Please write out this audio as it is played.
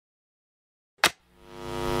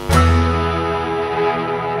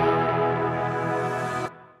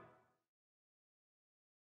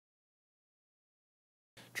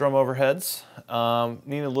drum overheads.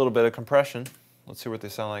 Need a little bit of compression. Let's see what they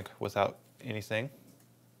sound like without anything.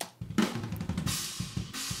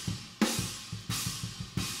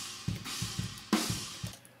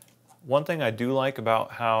 One thing I do like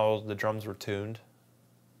about how the drums were tuned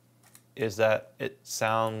is that it's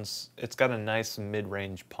got a nice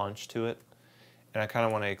mid-range punch to it, and I kind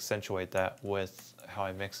of want to accentuate that with how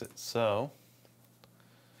I mix it. So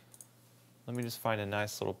let me just find a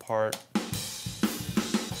nice little part.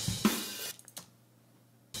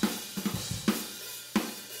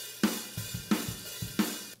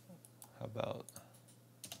 How about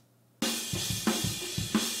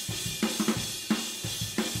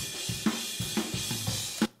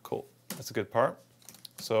cool, that's a good part.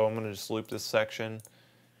 So I'm going to just loop this section,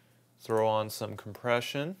 throw on some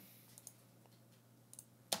compression.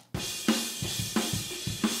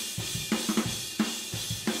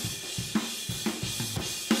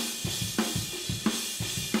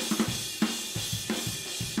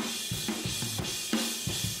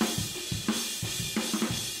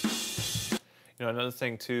 You know, another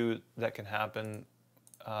thing too that can happen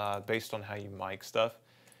based on how you mic stuff,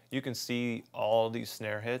 you can see all these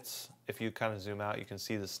snare hits. If you kind of zoom out, you can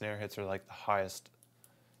see the snare hits are like the highest,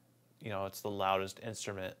 you know, it's the loudest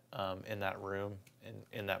instrument in that room,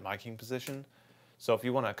 in that miking position. So if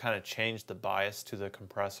you want to kind of change the bias to the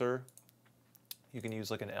compressor, you can use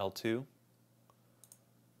like an L2,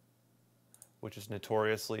 which is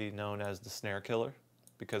notoriously known as the snare killer,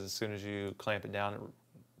 because as soon as you clamp it down, it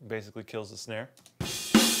basically kills the snare.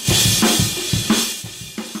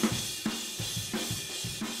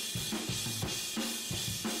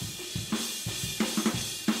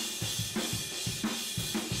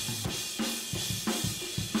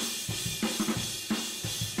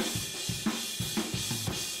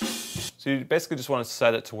 So you basically just want to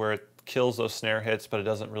set it to where it kills those snare hits, but it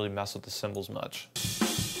doesn't really mess with the cymbals much.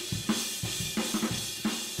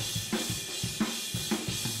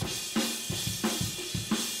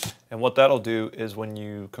 And what that'll do is when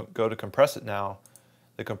you go to compress it now,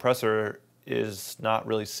 the compressor is not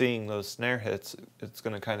really seeing those snare hits. It's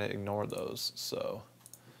going to kind of ignore those. So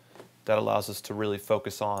that allows us to really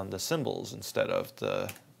focus on the cymbals instead of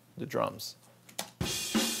the drums.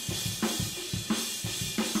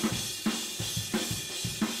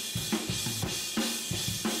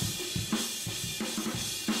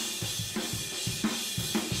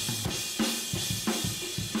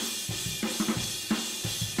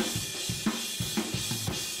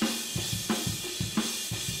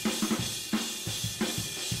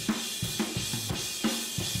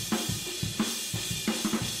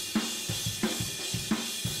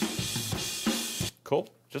 Cool,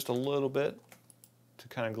 just a little bit to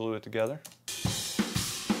kind of glue it together.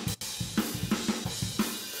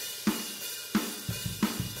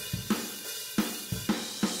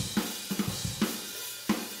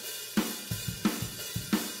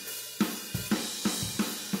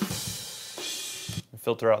 And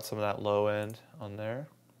filter out some of that low end on there.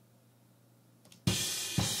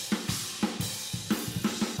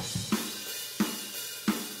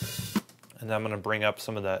 And then I'm going to bring up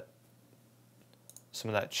some of that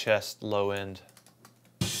chest low end.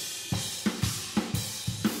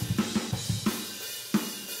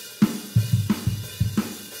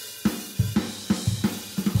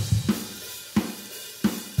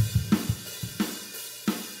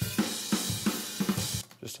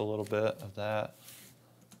 Just a little bit of that.